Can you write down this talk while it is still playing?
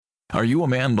Are you a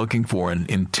man looking for an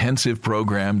intensive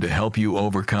program to help you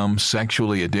overcome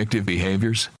sexually addictive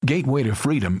behaviors? Gateway to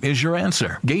Freedom is your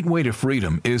answer. Gateway to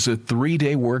Freedom is a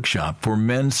 3-day workshop for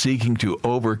men seeking to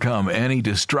overcome any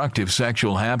destructive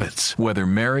sexual habits. Whether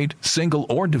married, single,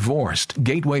 or divorced,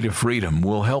 Gateway to Freedom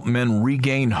will help men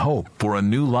regain hope for a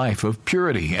new life of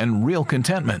purity and real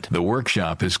contentment. The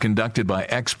workshop is conducted by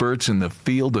experts in the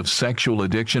field of sexual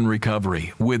addiction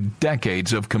recovery with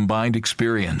decades of combined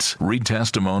experience. Read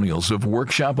testimonials of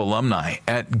workshop alumni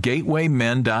at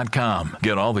gatewaymen.com.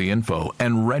 Get all the info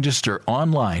and register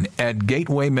online at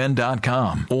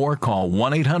gatewaymen.com or call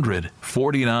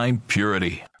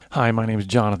 1-800-49-PURITY. Hi, my name is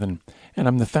Jonathan, and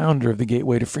I'm the founder of the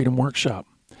Gateway to Freedom Workshop.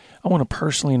 I want to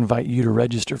personally invite you to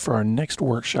register for our next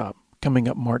workshop coming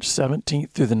up March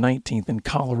 17th through the 19th in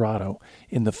Colorado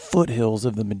in the foothills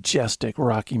of the majestic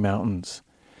Rocky Mountains.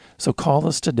 So call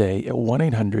us today at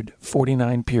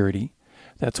 1-800-49-PURITY.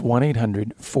 That's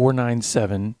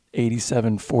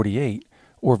 1-800-497-8748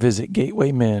 or visit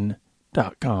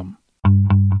gatewaymen.com.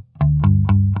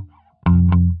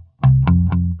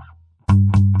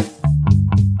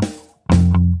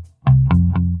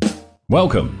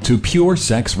 Welcome to Pure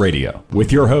Sex Radio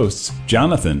with your hosts,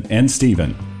 Jonathan and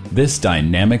Stephen. This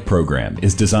dynamic program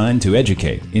is designed to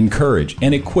educate, encourage,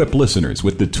 and equip listeners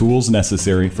with the tools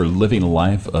necessary for living a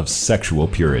life of sexual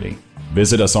purity.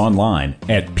 Visit us online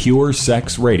at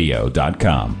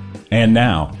puresexradio.com. And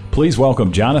now, please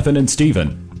welcome Jonathan and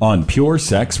Stephen on Pure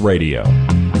Sex Radio.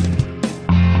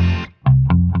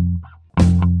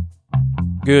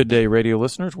 Good day, radio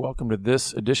listeners. Welcome to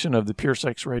this edition of the Pure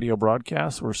Sex Radio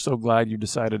broadcast. We're so glad you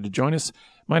decided to join us.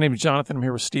 My name is Jonathan. I'm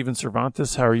here with Stephen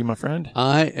Cervantes. How are you, my friend?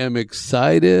 I am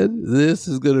excited. This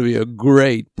is going to be a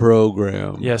great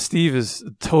program. Yeah, Steve is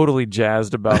totally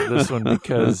jazzed about this one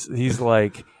because he's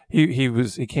like,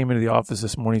 he came into the office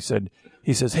this morning.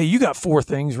 He says, hey, you got 4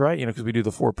 things, right? You know, because we do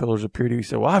the 4 pillars of purity. He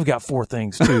said, well, I've got 4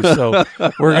 things too. So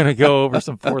we're going to go over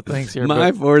some 4 things here.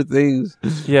 My 4 things.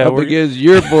 Yeah, up against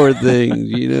your 4 things.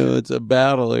 You know, it's a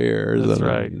battle here. That's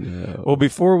right. Well,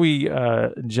 before we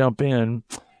jump in,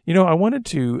 you know, I wanted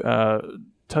to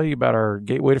tell you about our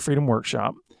Gateway to Freedom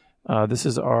workshop. This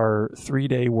is our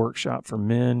 3-day workshop for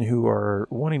men who are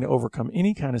wanting to overcome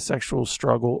any kind of sexual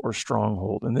struggle or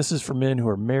stronghold. And this is for men who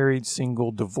are married,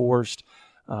 single, divorced,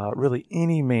 really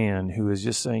any man who is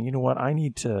just saying, you know what, I've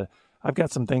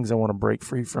got some things I want to break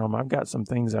free from. I've got some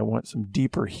things I want some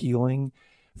deeper healing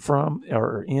from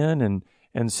or in.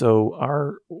 And so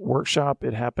our workshop,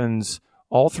 it happens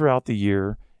all throughout the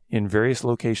year in various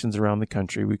locations around the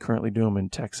country. We currently do them in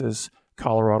Texas,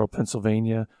 Colorado,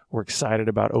 Pennsylvania. We're excited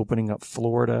about opening up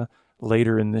Florida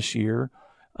later in this year.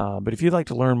 But if you'd like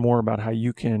to learn more about how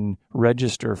you can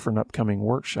register for an upcoming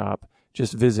workshop,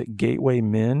 just visit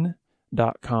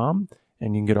gatewaymen.com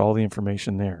and you can get all the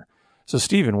information there. So,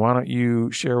 Stephen, why don't you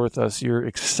share with us your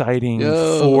exciting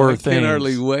 4 things? I can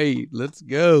hardly wait. Let's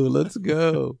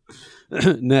go.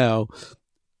 Now,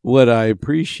 what I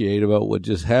appreciate about what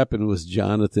just happened was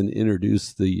Jonathan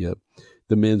introduced the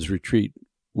men's retreat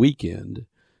weekend,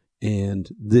 and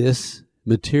this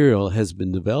material has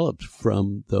been developed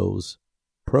from those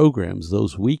programs,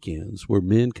 those weekends where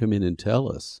men come in and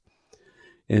tell us.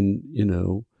 And, you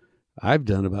know, I've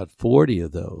done about 40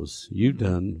 of those. You've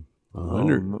done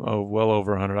 100. Oh, well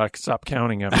over 100. I stopped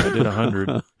counting after I did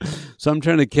 100. So I'm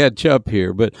trying to catch up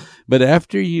here. But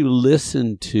after you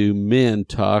listen to men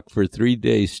talk for 3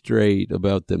 days straight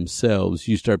about themselves,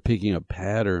 you start picking up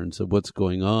patterns of what's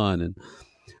going on. And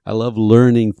I love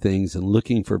learning things and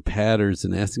looking for patterns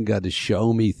and asking God to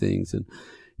show me things. And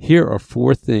here are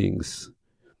 4 things.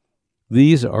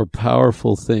 These are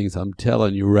powerful things, I'm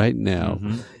telling you right now.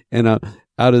 Mm-hmm. And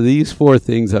out of these 4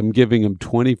 things, I'm giving them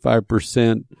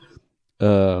 25%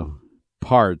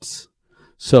 parts.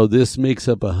 So this makes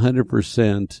up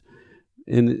 100%.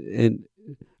 And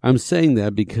I'm saying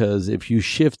that because if you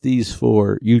shift these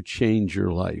 4, you change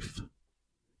your life.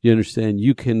 You understand?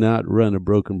 You cannot run a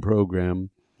broken program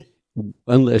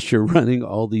unless you're running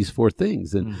all these 4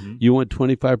 things. And you want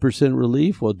 25%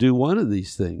 relief? Well, do one of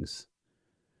these things.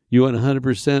 You want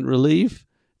 100% relief?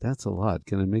 That's a lot.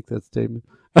 Can I make that statement?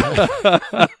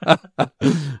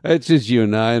 It's just you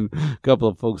and I and a couple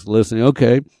of folks listening.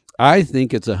 Okay, I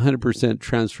think it's 100%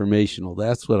 transformational.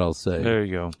 That's what I'll say. There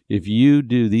you go. If you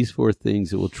do these 4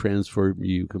 things, it will transform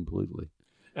you completely.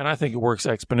 And I think it works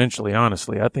exponentially,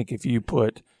 honestly. I think if you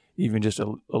put even just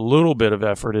a little bit of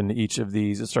effort into each of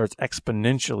these, it starts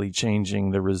exponentially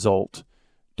changing the result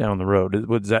down the road.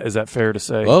 Is that fair to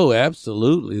say? Oh,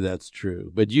 absolutely, that's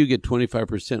true. But you get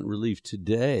 25% relief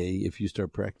today if you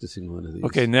start practicing one of these.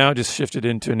 Okay, now it just shifted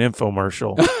into an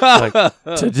infomercial.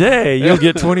 Like, today you'll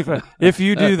get 25 if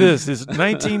you do this. It's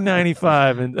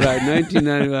 $19.95 and right,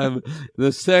 $19.95.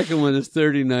 The second one is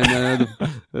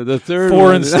 $39.99. The third 4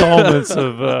 one, installments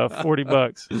of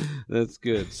 $40. That's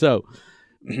good. So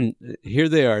here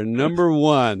they are. Number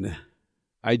 1,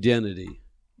 identity.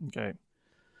 Okay.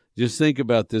 Just think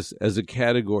about this as a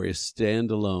category, a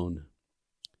standalone.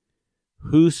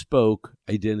 Who spoke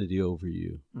identity over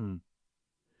you?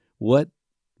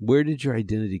 Where did your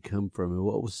identity come from, and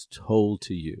what was told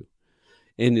to you?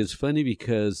 And it's funny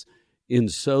because in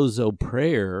Sozo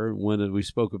prayer, when we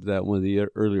spoke of that one of the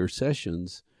earlier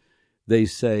sessions, they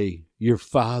say your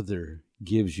father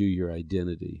gives you your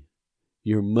identity.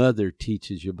 Your mother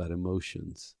teaches you about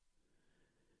emotions.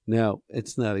 Now,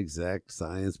 it's not exact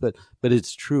science, but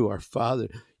it's true. Our father,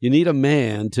 you need a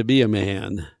man to be a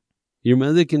man. Your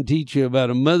mother can teach you about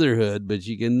a motherhood, but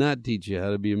she cannot teach you how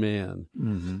to be a man.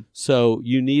 Mm-hmm. So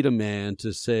you need a man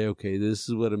to say, okay, this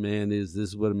is what a man is, this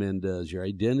is what a man does. Your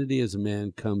identity as a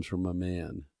man comes from a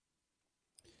man.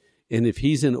 And if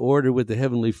he's in order with the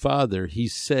Heavenly Father,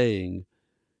 he's saying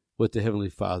what the Heavenly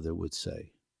Father would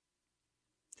say.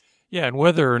 Yeah, and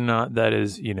whether or not that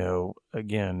is,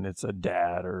 again, it's a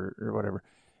dad or whatever,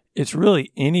 it's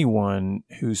really anyone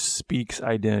who speaks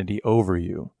identity over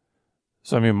you.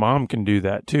 So, mom can do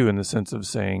that too, in the sense of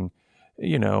saying,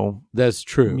 that's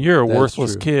true. You're a That's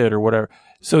worthless true. kid or whatever.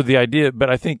 So the idea, but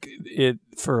I think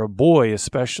for a boy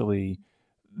especially,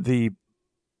 the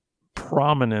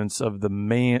prominence of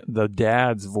the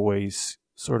dad's voice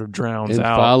sort of drowns And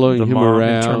out following the him mom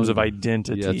around in terms of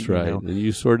identity. That's right. And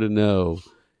you sort of know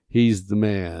he's the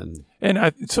man.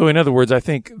 And so in other words, I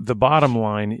think the bottom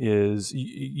line is,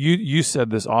 you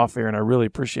said this off air, and I really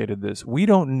appreciated this. We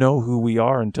don't know who we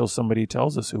are until somebody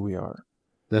tells us who we are.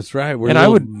 That's right. We're And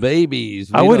little babies.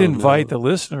 I would invite the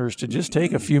listeners to just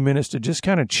take a few minutes to just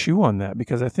kind of chew on that,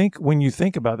 because I think when you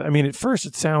think about that, at first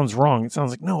it sounds wrong. It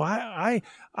sounds like, no,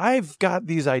 I've got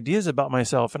these ideas about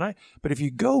myself, but if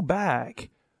you go back,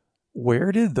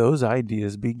 where did those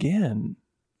ideas begin?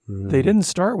 Right. They didn't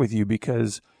start with you,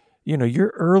 because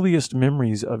your earliest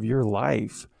memories of your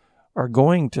life are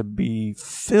going to be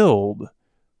filled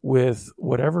with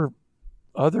whatever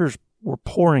others were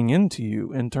pouring into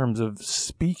you in terms of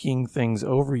speaking things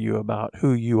over you about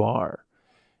who you are.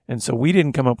 And so we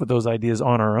didn't come up with those ideas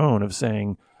on our own of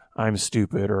saying, I'm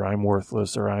stupid, or I'm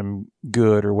worthless, or I'm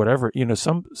good, or whatever.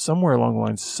 Somewhere along the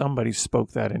line, somebody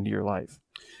spoke that into your life.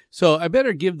 So I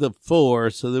better give the 4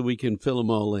 so that we can fill them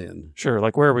all in. Sure.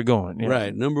 Like, where are we going? Yeah.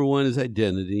 Right. Number 1 is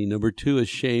identity. Number 2 is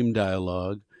shame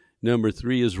dialogue. Number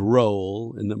 3 is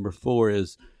role. And number 4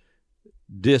 is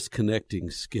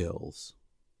disconnecting skills.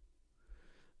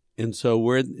 And so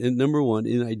we're in number 1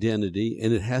 in identity,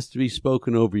 and it has to be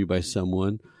spoken over you by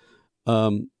someone.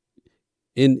 And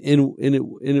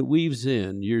it weaves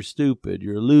in, you're stupid,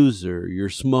 you're a loser, you're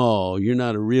small, you're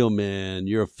not a real man,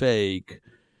 you're a fake.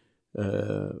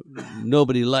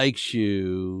 Nobody likes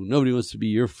you, nobody wants to be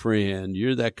your friend,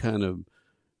 you're that kind of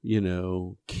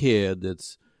kid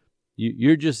that's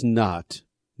you're just not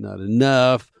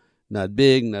enough, not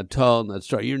big, not tall, not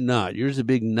strong. You're just a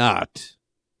big not.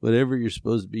 Whatever you're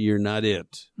supposed to be, you're not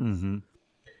it. Mm-hmm.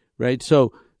 Right?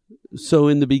 So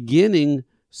in the beginning,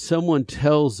 someone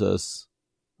tells us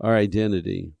our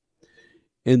identity.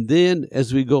 And then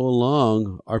as we go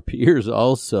along, our peers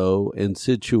also, and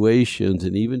situations,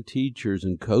 and even teachers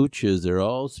and coaches, they're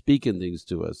all speaking things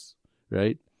to us,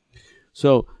 right?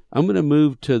 So I'm going to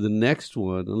move to the next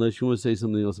one, unless you want to say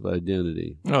something else about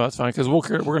identity. No, that's fine, because we're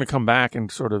going to come back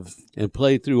and sort of... And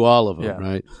play through all of them, Yeah.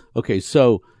 right? Okay,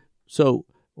 so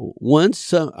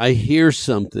once I hear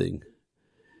something,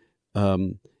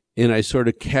 and I sort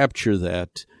of capture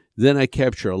that, then I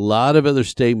capture a lot of other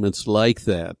statements like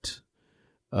that.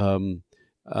 I'm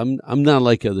not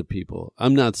like other people.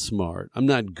 I'm not smart. I'm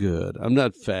not good. I'm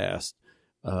not fast.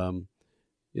 I'm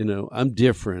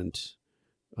different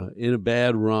in a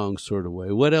bad, wrong sort of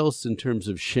way. What else in terms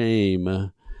of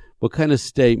shame? What kind of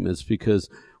statements? Because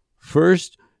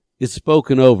first it's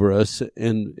spoken over us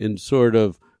and sort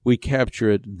of we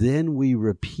capture it. Then we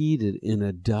repeat it in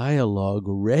a dialogue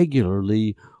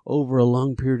regularly over a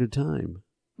long period of time.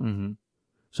 Mm-hmm.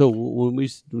 So when we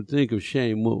think of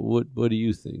shame, what do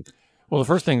you think? Well, the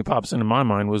first thing that pops into my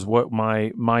mind was what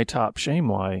my top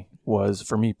shame lie was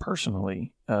for me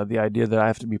personally, the idea that I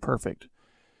have to be perfect.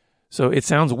 So it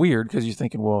sounds weird because you're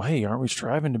thinking, well, hey, aren't we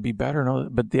striving to be better? And all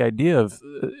that? But the idea of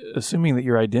assuming that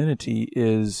your identity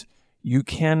is you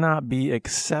cannot be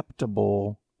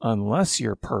acceptable unless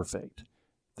you're perfect.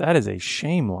 That is a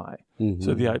shame lie. Mm-hmm.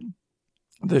 So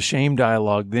the shame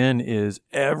dialogue then is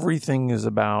everything is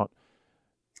about.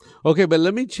 Okay, but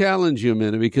let me challenge you a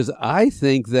minute, because I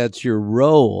think that's your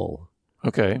role.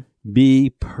 Okay.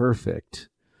 Be perfect,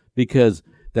 because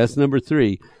that's number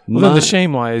 3. Well, then the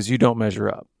shame lie is you don't measure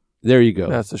up. There you go.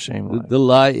 That's the shame lie. The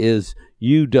lie is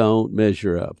you don't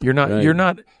measure up. You're not. Right?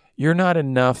 You're not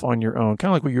enough on your own.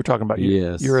 Kind of like what you were talking about.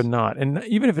 Yes. You're a not. And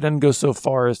even if it doesn't go so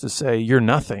far as to say you're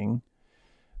nothing,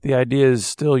 the idea is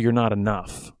still you're not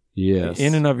enough. Yes.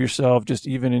 In and of yourself, just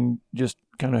even in just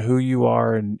kind of who you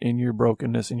are and in your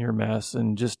brokenness and your mess,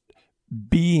 and just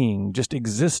being, just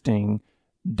existing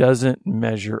doesn't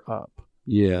measure up.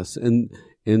 Yes. And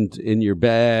you're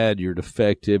bad, you're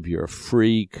defective, you're a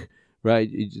freak, right?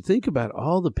 You think about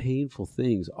all the painful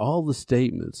things, all the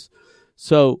statements.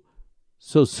 So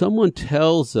someone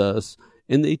tells us,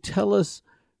 and they tell us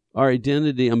our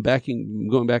identity. I'm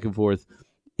going back and forth.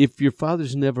 If your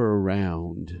father's never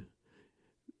around,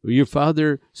 your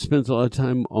father spends a lot of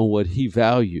time on what he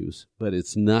values, but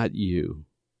it's not you,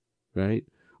 right?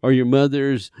 Or your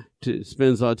mother's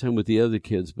spends a lot of time with the other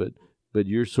kids, but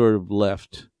you're sort of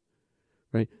left,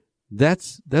 right?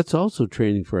 That's also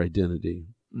training for identity.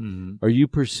 Mm-hmm. Are you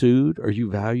pursued? Are you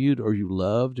valued? Are you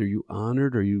loved? Are you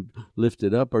honored? Are you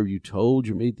lifted up? Are you told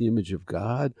you're made in the image of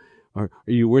God? Are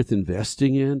you worth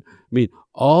investing in? I mean,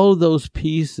 all of those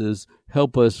pieces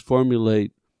help us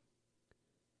formulate,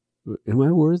 am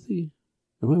I worthy?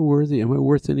 Am I worthy? Am I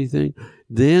worth anything?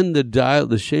 Then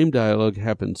the shame dialogue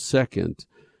happens second.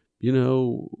 You're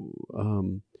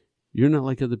not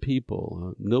like other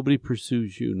people. Nobody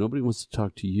pursues you. Nobody wants to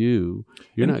talk to you.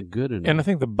 You're not good enough. And I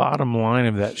think the bottom line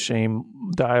of that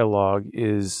shame dialogue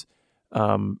is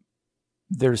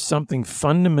there's something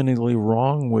fundamentally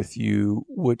wrong with you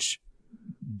which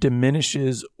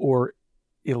diminishes or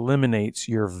eliminates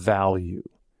your value,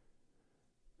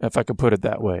 if I could put it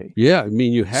that way. Yeah, I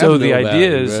mean, you have so no the idea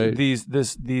value, is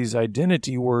right? these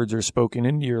identity words are spoken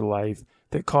into your life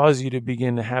that cause you to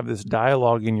begin to have this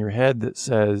dialogue in your head that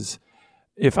says,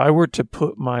 if I were to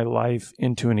put my life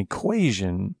into an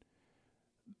equation,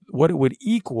 what it would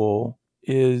equal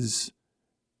is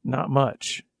not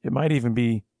much. It might even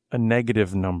be a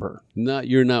negative number.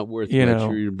 You're not worth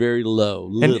much. You're very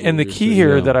low. And the key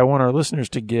here that I want our listeners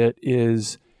to get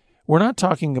is we're not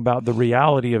talking about the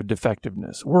reality of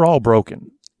defectiveness. We're all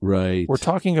broken. Right. We're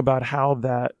talking about how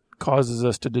that causes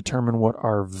us to determine what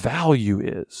our value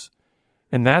is.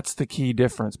 And that's the key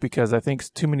difference, because I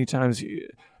think too many times,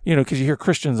 because you hear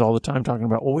Christians all the time talking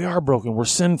about, well, we are broken, we're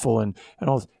sinful, and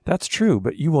all. That's true,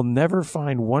 but you will never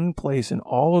find one place in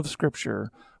all of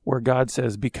Scripture where God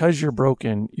says, because you're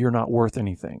broken, you're not worth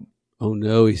anything. Oh,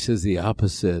 no, he says the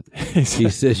opposite. He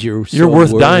says you're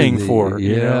worth worthy. dying for.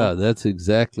 Yeah, that's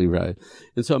exactly right.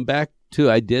 And so I'm back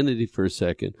to identity for a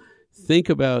second. Think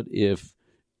about if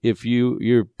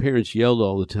your parents yelled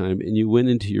all the time and you went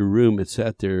into your room and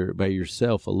sat there by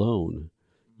yourself alone,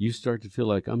 you start to feel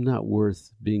like I'm not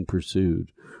worth being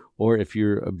pursued. Or if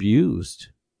you're abused,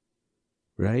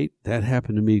 right? That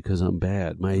happened to me because I'm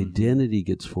bad. My identity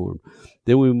gets formed.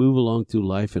 Then we move along through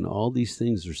life and all these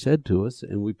things are said to us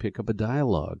and we pick up a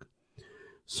dialogue.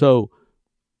 So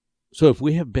if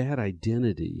we have bad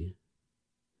identity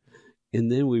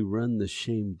and then we run the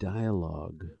shame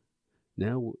dialogue,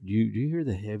 now, do you hear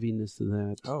the heaviness of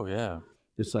that? Oh, yeah.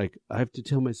 It's like I have to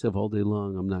tell myself all day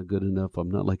long, I'm not good enough. I'm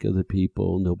not like other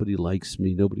people. Nobody likes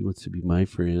me. Nobody wants to be my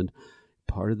friend.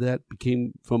 Part of that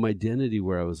became from identity,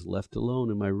 where I was left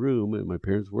alone in my room and my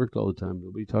parents worked all the time.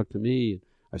 Nobody talked to me.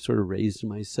 I sort of raised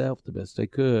myself the best I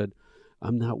could.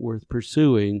 I'm not worth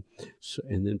pursuing.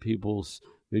 And then people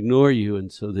ignore you.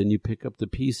 And so then you pick up the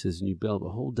pieces and you build a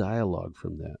whole dialogue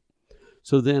from that.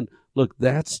 So then, look,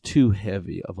 that's too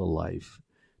heavy of a life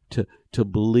to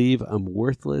believe I'm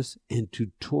worthless and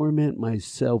to torment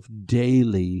myself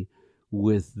daily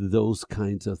with those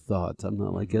kinds of thoughts. I'm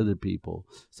not like other people.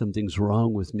 Something's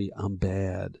wrong with me. I'm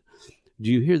bad.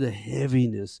 Do you hear the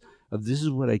heaviness of this is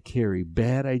what I carry,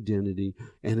 bad identity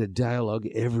and a dialogue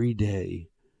every day,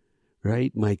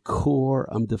 right? My core,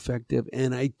 I'm defective,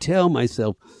 and I tell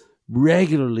myself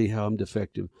regularly how I'm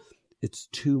defective. It's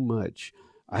too much.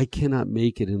 I cannot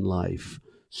make it in life.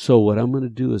 So what I'm going to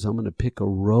do is I'm going to pick a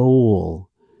role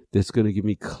that's going to give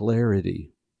me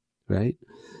clarity, right?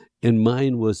 And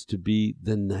mine was to be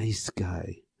the nice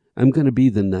guy. I'm going to be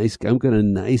the nice guy. I'm going to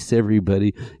nice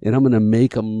everybody, and I'm going to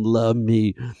make them love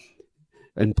me.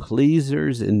 And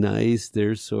pleasers and nice,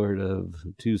 they're sort of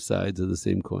two sides of the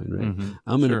same coin, right? Mm-hmm.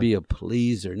 I'm going to Sure. be a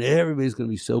pleaser, and everybody's going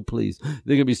to be so pleased.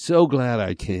 They're going to be so glad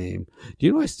I came. Do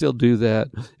you know I still do that?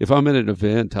 If I'm at an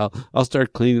event, I'll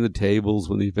start cleaning the tables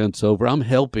when the event's over. I'm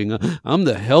helping. I'm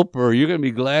the helper. You're going to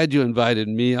be glad you invited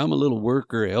me. I'm a little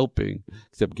worker helping.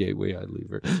 Except Gateway, I'd leave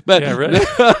her. But, Yeah,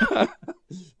 right.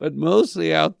 but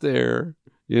mostly out there.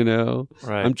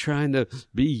 Right. I'm trying to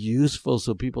be useful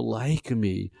so people like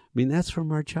me. I mean, that's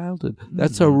from our childhood.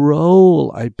 That's a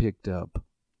role I picked up.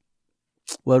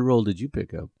 What role did you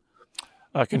pick up?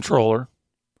 A controller.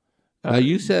 Now,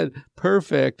 you said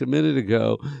perfect a minute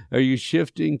ago. Are you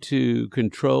shifting to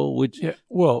control? Which? Yeah,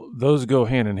 well, those go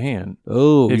hand in hand.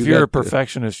 Oh, If you're a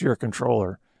perfectionist, you're a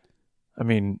controller. I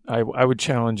mean, I would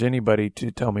challenge anybody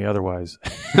to tell me otherwise.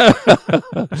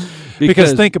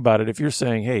 Because think about it. If you're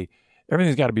saying, hey,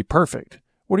 everything's got to be perfect,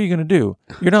 what are you going to do?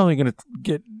 You're not only going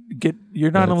to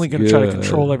you're not only going to try to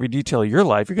control every detail of your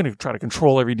life, you're going to try to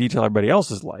control every detail of everybody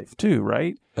else's life too,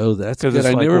 right? Oh, that's good. It's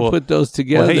I like, never put those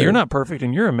together. Well, hey, you're not perfect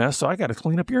and you're a mess, so I got to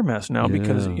clean up your mess now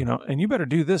because, and you better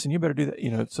do this and you better do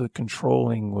that. So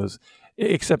controlling was,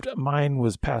 except mine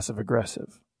was passive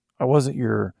aggressive. I wasn't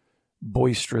your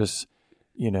boisterous,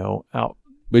 out.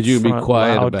 But you'd be front,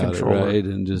 quiet loud about controller. it, right?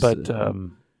 And just But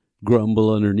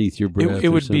grumble underneath your breath. it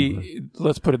would be,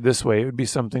 let's put it this way, it would be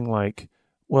something like,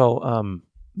 well,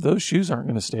 those shoes aren't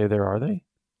going to stay there, are they?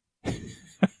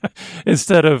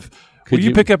 Instead of, will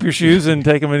you pick up your shoes and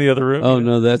take them in the other room? Oh,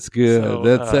 no, that's good. So,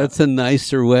 that's a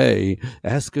nicer way.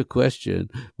 Ask a question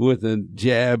with a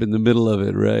jab in the middle of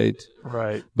it, right?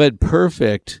 Right. But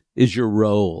perfect is your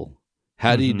role.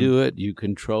 How do you do it? You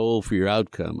control for your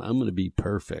outcome. I'm going to be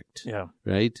perfect. Yeah.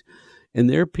 Right? And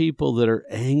there are people that are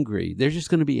angry. They're just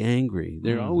going to be angry.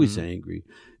 They're always angry.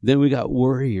 Then we got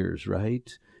worriers, right?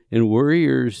 And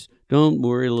worriers don't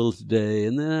worry a little today,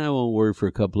 and then I won't worry for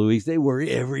a couple of weeks. They worry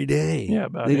every day. Yeah,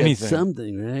 about they anything. got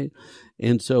something, right?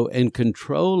 And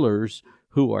controllers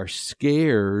who are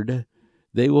scared,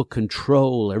 they will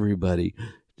control everybody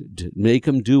to make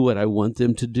them do what I want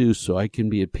them to do so I can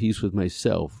be at peace with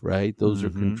myself, right? Those are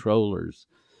controllers.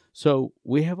 So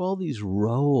we have all these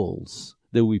roles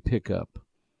that we pick up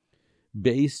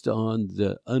based on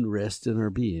the unrest in our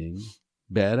being,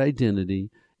 bad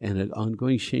identity, and an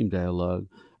ongoing shame dialogue.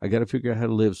 I got to figure out how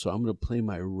to live, so I'm going to play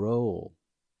my role.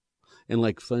 And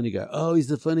like funny guy, oh, he's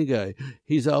the funny guy.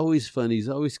 He's always funny. He's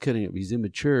always cutting up. He's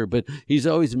immature, but he's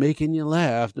always making you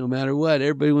laugh no matter what.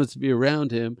 Everybody wants to be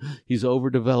around him. He's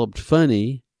overdeveloped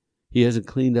funny. He hasn't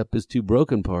cleaned up his two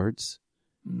broken parts,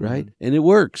 right? And it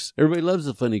works. Everybody loves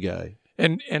the funny guy.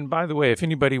 And by the way, if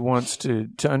anybody wants to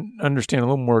understand a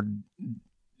little more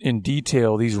in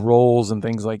detail these roles and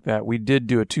things like that, we did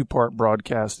do a 2-part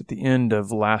broadcast at the end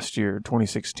of last year,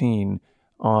 2016,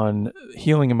 on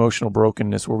healing emotional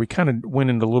brokenness, where we kind of went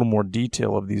into a little more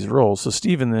detail of these roles. So,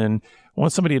 Stephen, then,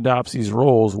 once somebody adopts these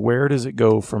roles, where does it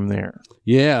go from there?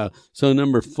 Yeah. So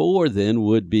number 4 then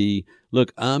would be,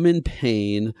 look, I'm in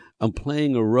pain. I'm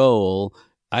playing a role.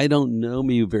 I don't know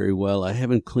me very well. I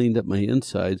haven't cleaned up my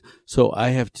insides. So I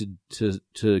have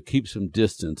to keep some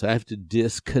distance. I have to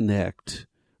disconnect,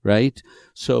 right?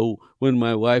 So when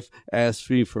my wife asks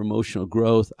me for emotional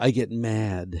growth, I get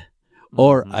mad.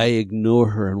 Or I ignore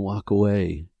her and walk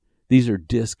away. These are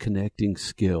disconnecting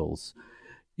skills.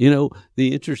 The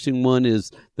interesting one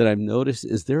is that I've noticed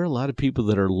is there are a lot of people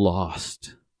that are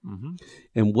lost.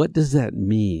 And what does that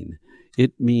mean?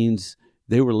 It means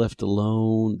they were left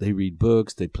alone. They read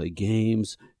books. They play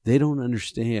games. They don't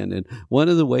understand. And one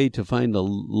of the ways to find a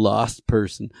lost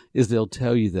person is they'll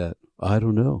tell you that, I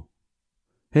don't know.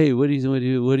 Hey, what do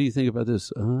you think about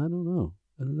this? I don't know.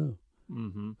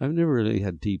 I've never really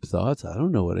had deep thoughts. I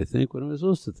don't know what I think. What am I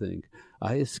supposed to think?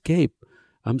 I escape.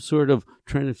 I'm sort of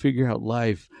trying to figure out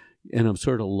life, and I'm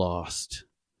sort of lost.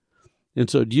 And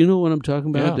so do you know what I'm talking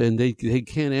about? Yeah. And they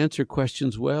can't answer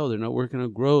questions well. They're not working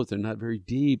on growth. They're not very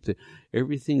deep.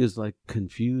 Everything is like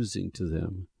confusing to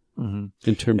them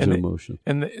in terms of emotion.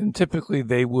 And typically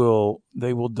they will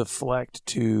deflect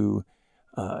to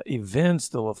events.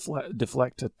 They'll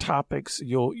deflect to topics.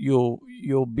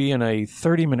 You'll be in a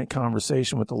 30-minute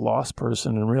conversation with a lost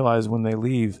person and realize when they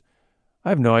leave, I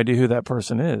have no idea who that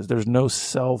person is. There's no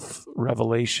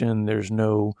self-revelation. There's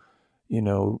no,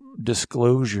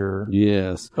 disclosure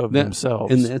of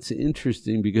themselves. And that's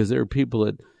interesting because there are people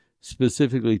that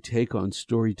specifically take on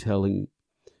storytelling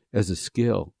as a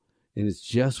skill. And it's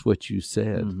just what you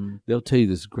said. They'll tell you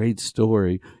this great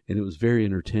story, and it was very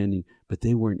entertaining, but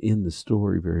they weren't in the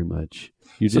story very much.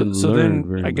 You didn't learn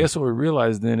very much. I guess what we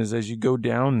realize then is as you go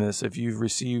down this, if you've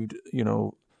received,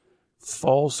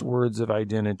 false words of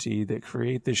identity that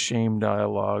create this shame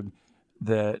dialogue,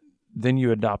 that then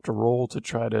you adopt a role to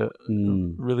try to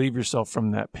relieve yourself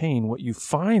from that pain. What you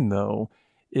find, though,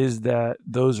 is that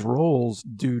those roles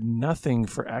do nothing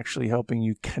for actually helping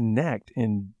you connect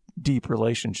in deep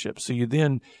relationships. So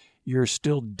you're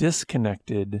still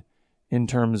disconnected in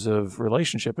terms of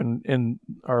relationship. And in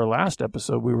our last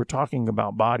episode, we were talking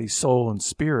about body, soul, and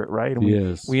spirit, right?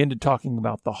 And we ended talking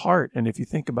about the heart. And if you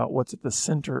think about what's at the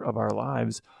center of our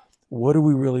lives, what do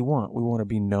we really want? We want to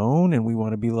be known and we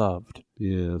want to be loved.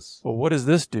 Yes. Well, what does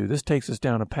this do? This takes us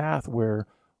down a path where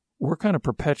we're kind of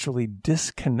perpetually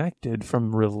disconnected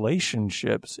from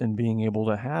relationships and being able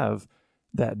to have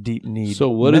that deep need. So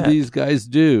what do these guys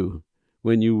do?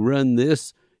 When you run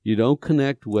this, you don't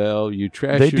connect well, you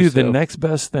trash yourself. They do the next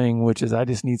best thing, which is I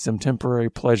just need some temporary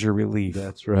pleasure relief.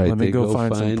 That's right. Let me go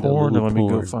find some porn, and let me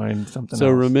go find something else. So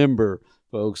remember,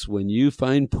 folks, when you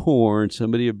find porn,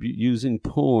 somebody using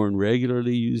porn,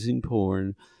 regularly using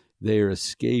porn, they are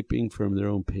escaping from their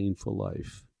own painful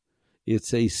life.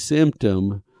 It's a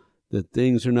symptom that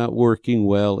things are not working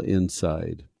well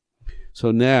inside. So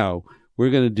now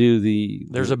we're going to do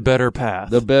There's a better path.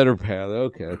 The better path.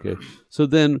 Okay. So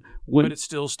then but it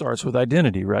still starts with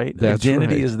identity, right? That's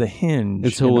identity right. is the hinge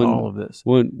and so in all of this.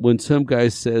 When some guy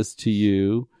says to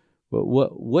you,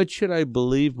 what should I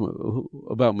believe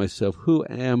about myself? Who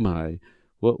am I?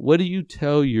 What do you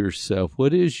tell yourself?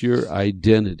 What is your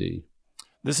identity?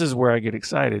 This is where I get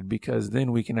excited, because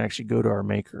then we can actually go to our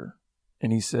Maker.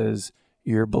 And he says,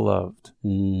 you're beloved.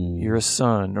 You're a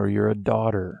son or you're a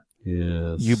daughter.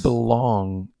 Yes. You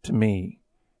belong to me.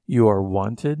 You are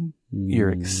wanted. You're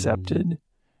accepted.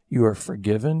 You are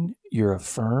forgiven. You're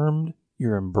affirmed.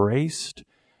 You're embraced.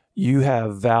 You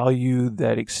have value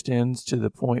that extends to the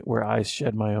point where I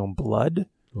shed my own blood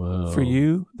for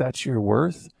you. That's your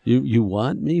worth. You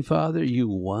want me, Father? You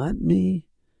want me?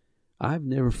 I've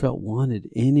never felt wanted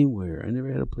anywhere. I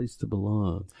never had a place to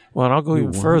belong. Well, and I'll go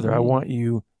even further. I want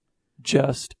you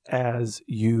just as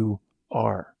you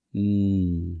are.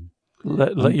 I'm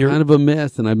Let your kind of a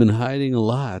mess, and I've been hiding a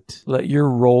lot. Let your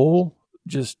role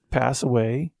just pass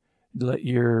away.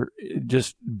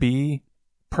 Just be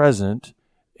present,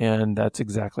 and that's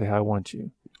exactly how I want you.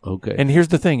 Okay. And here's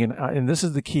the thing, and this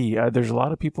is the key. There's a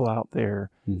lot of people out there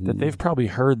that they've probably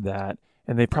heard that,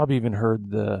 and they probably even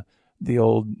heard the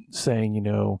old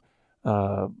saying,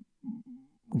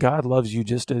 God loves you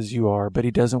just as you are, but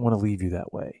he doesn't want to leave you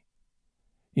that way.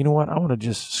 You know what? I want to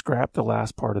just scrap the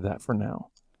last part of that for now.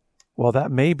 While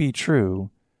that may be true,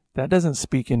 that doesn't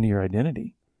speak into your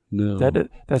identity. No.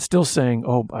 That's still saying,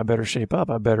 oh, I better shape up.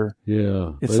 I better.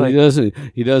 Yeah. It's but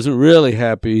he doesn't really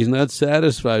happy. He's not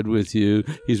satisfied with you.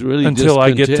 He's really until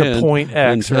I get to point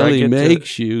X. Until he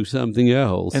makes you something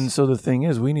else. And so the thing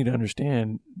is, we need to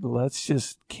understand, let's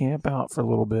just camp out for a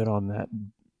little bit on that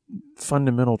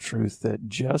fundamental truth that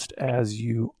just as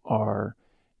you are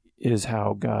is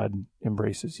how God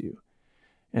embraces you.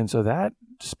 And so that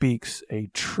speaks a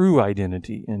true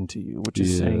identity into you, which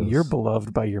is saying you're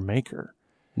beloved by your Maker.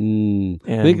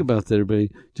 Think about that, everybody.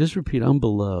 Just repeat, I'm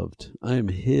beloved. I am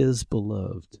his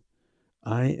beloved.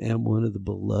 I am one of the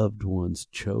beloved ones,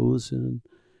 chosen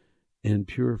and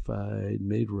purified,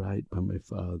 made right by my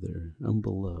Father. I'm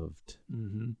beloved.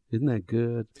 Isn't that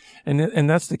good? And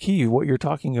that's the key. What you're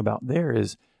talking about there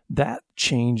is that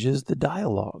changes the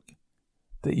dialogue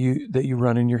that you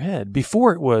run in your head.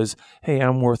 Before it was, hey,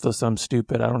 I'm worthless, I'm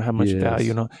stupid, I don't have much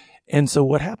value. And so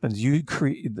what happens? You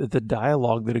create the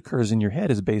dialogue that occurs in your head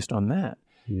is based on that.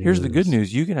 Here's the good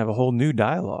news: you can have a whole new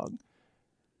dialogue.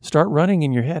 Start running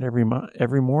in your head every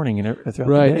morning and throughout the day.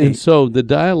 Right, and so the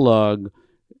dialogue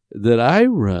that I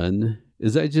run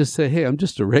is I just say, hey, I'm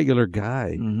just a regular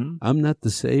guy. I'm not the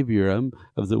savior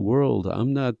of the world.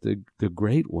 I'm not the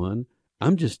great one.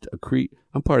 I'm just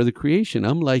I'm part of the creation.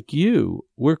 I'm like you.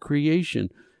 We're creation.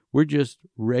 We're just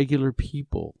regular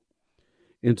people.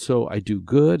 And so I do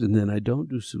good, and then I don't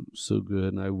do so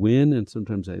good, and I win, and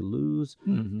sometimes I lose,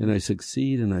 and I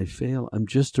succeed, and I fail. I'm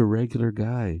just a regular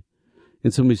guy.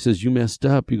 And somebody says, you messed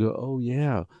up. You go, oh,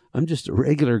 yeah, I'm just a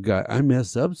regular guy. I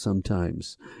mess up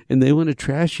sometimes. And they want to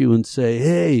trash you and say,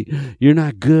 hey, you're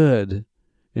not good.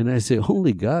 And I say,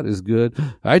 only God is good.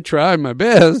 I try my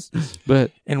best,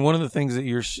 but and one of the things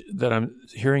that I'm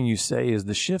hearing you say is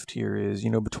the shift here is,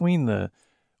 between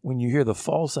when you hear the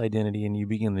false identity and you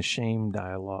begin the shame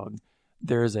dialogue,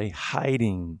 there is a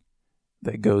hiding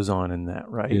that goes on in that,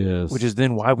 right? Yes. Which is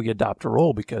then why we adopt a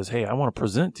role, because hey, I want to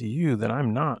present to you that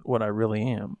I'm not what I really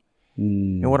am.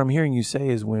 And what I'm hearing you say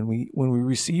is when we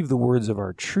receive the words of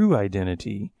our true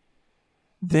identity,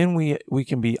 then we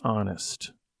can be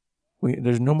honest.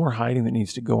 There's no more hiding that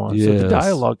needs to go on. Yes. So the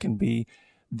dialogue can be,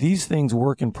 these things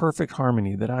work in perfect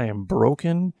harmony, that I am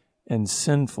broken and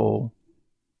sinful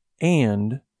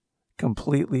and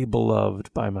completely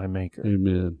beloved by my Maker.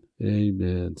 Amen.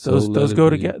 Amen. Those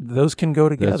go together. Those can go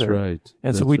together. That's right.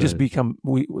 And so we just become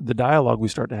the dialogue we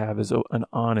start to have is an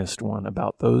honest one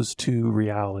about those two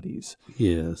realities.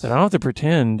 Yes. That I don't have to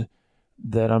pretend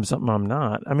that I'm something I'm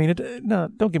not. I mean,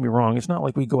 don't get me wrong. It's not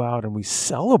like we go out and we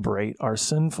celebrate our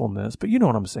sinfulness, but you know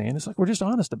what I'm saying. It's like we're just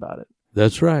honest about it.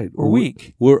 That's right. We're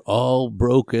weak. We're all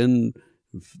broken,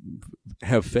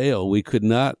 have failed. We could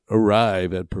not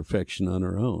arrive at perfection on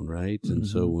our own, right? And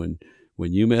so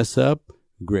when you mess up,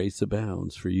 grace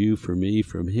abounds for you, for me,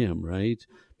 from him, right?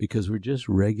 Because we're just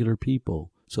regular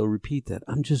people. So repeat that.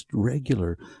 I'm just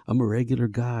regular. I'm a regular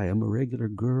guy. I'm a regular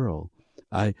girl.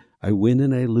 I win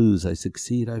and I lose. I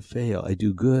succeed. I fail. I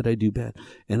do good. I do bad.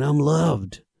 And I'm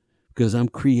loved because I'm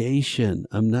creation.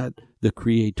 I'm not the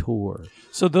creator.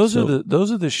 So those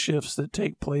are the shifts that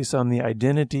take place on the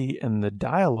identity and the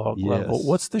dialogue level.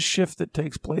 What's the shift that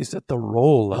takes place at the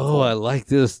role level? Oh, I like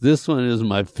this. This one is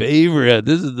my favorite.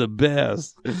 This is the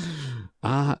best.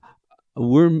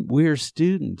 We're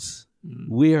students.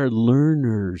 We are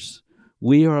learners.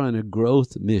 We are on a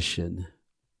growth mission.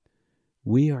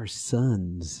 We are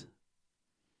sons.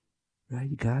 Right?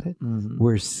 You got it? Mm-hmm.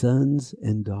 We're sons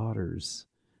and daughters.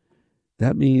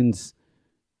 That means,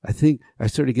 I think I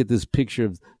sort of get this picture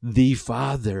of the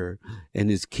father and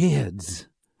his kids.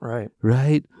 Right.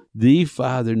 Right? The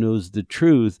father knows the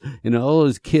truth, and all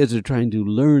his kids are trying to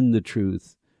learn the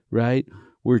truth. Right?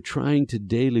 We're trying to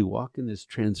daily walk in this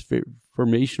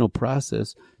transformational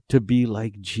process to be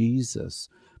like Jesus.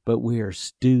 But we are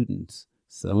students.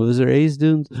 Some of us are A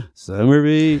students, some are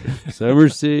B, some are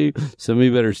C. Some of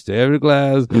you better stay out of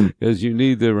class because you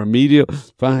need the remedial.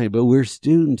 Fine, but we're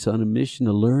students on a mission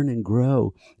to learn and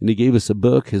grow. And he gave us a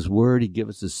book, his word. He gave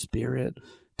us a spirit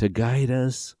to guide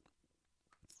us.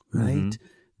 Right? Mm-hmm.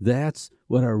 That's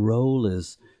what our role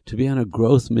is, to be on a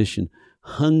growth mission,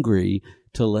 hungry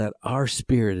to let our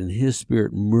spirit and his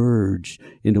spirit merge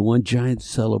into one giant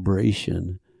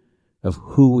celebration of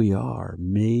who we are,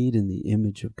 made in the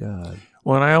image of God.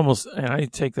 Well, and I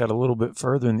take that a little bit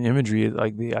further in the imagery,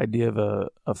 like the idea of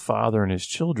a father and his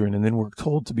children, and then we're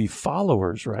told to be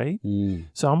followers, right?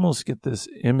 So I almost get this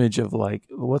image of like,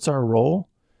 what's our role?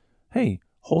 Hey,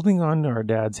 holding on to our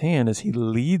dad's hand as he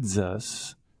leads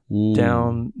us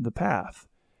down the path.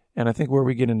 And I think where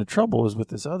we get into trouble is with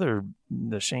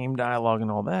the shame dialogue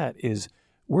and all that, is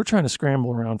we're trying to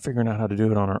scramble around figuring out how to do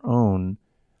it on our own,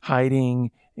 hiding.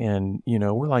 And,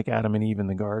 we're like Adam and Eve in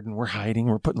the garden. We're hiding.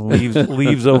 We're putting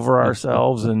leaves over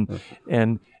ourselves. And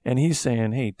he's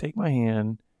saying, hey, take my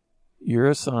hand. You're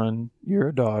a son. You're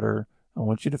a daughter. I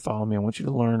want you to follow me. I want you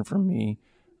to learn from me.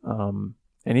 And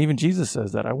even Jesus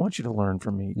says that. I want you to learn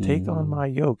from me. Take on my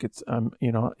yoke. It's,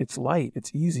 it's light.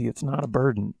 It's easy. It's not a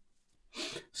burden.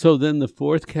 So then the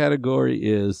fourth category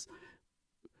is,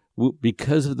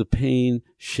 because of the pain,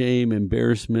 shame,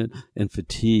 embarrassment, and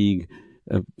fatigue,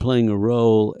 playing a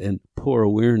role and poor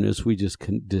awareness, we just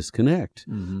disconnect.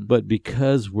 Mm-hmm. But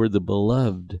because we're the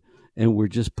beloved and we're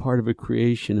just part of a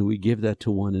creation and we give that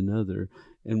to one another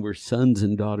and we're sons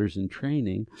and daughters in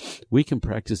training, we can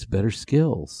practice better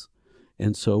skills.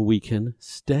 And so we can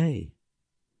stay.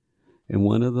 And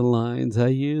one of the lines I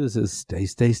use is stay,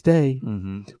 stay, stay.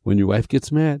 Mm-hmm. When your wife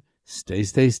gets mad, stay,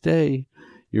 stay, stay.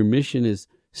 Your mission is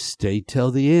stay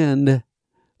till the end.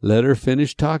 Let her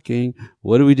finish talking.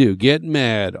 What do? Get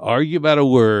mad. Argue about a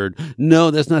word.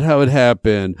 No, that's not how it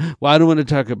happened. Well, I don't want to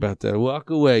talk about that. Walk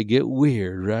away. Get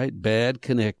weird, right? Bad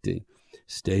connecting.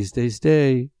 Stay, stay,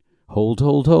 stay. Hold,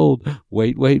 hold, hold.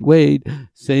 Wait, wait, wait.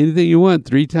 Say anything you want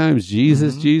 3 times.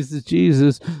 Jesus, mm-hmm. Jesus,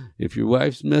 Jesus. If your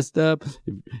wife's messed up,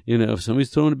 if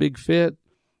somebody's throwing a big fit,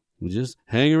 just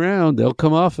hang around. They'll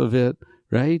come off of it,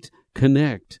 right?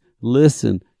 Connect.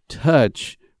 Listen.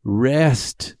 Touch.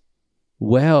 Rest.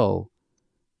 Well,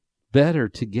 better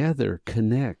together,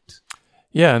 connect.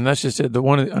 Yeah, and that's just it.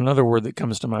 Another word that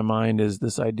comes to my mind is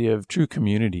this idea of true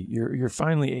community. You're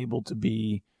finally able to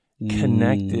be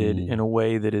connected in a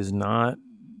way that is not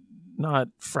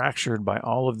fractured by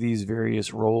all of these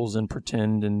various roles and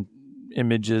pretend and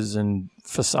images and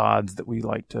facades that we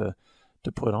like to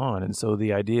put on. And so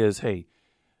the idea is, hey,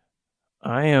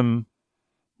 I am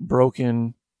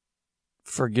broken,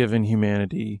 forgiven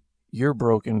humanity. You're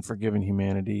broken, forgiven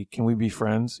humanity. Can we be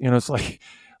friends? It's like,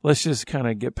 let's just kind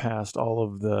of get past all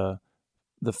of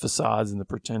the facades and the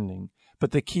pretending.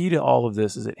 But the key to all of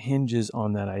this is it hinges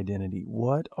on that identity.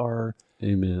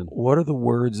 Amen. What are the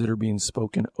words that are being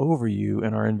spoken over you?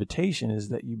 And our invitation is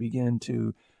that you begin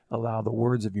to allow the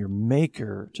words of your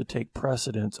maker to take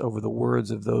precedence over the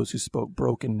words of those who spoke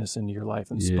brokenness into your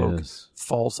life and spoke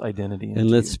false identity into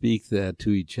and let's you. speak that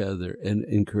to each other and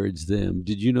encourage them.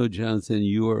 Did you know, Jonathan,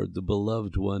 you are the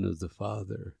beloved one of the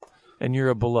Father? And you're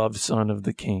a beloved son of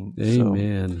the King.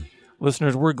 Amen. So,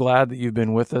 listeners, we're glad that you've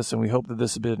been with us, and we hope that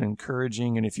this has been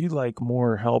encouraging. And if you'd like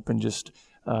more help in just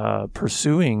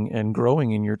pursuing and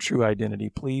growing in your true identity,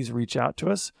 please reach out to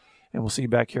us. And we'll see you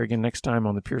back here again next time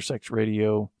on the Pure Sex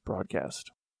Radio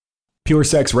broadcast. Pure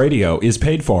Sex Radio is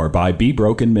paid for by Be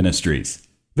Broken Ministries.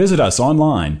 Visit us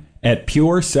online at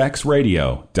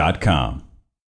puresexradio.com.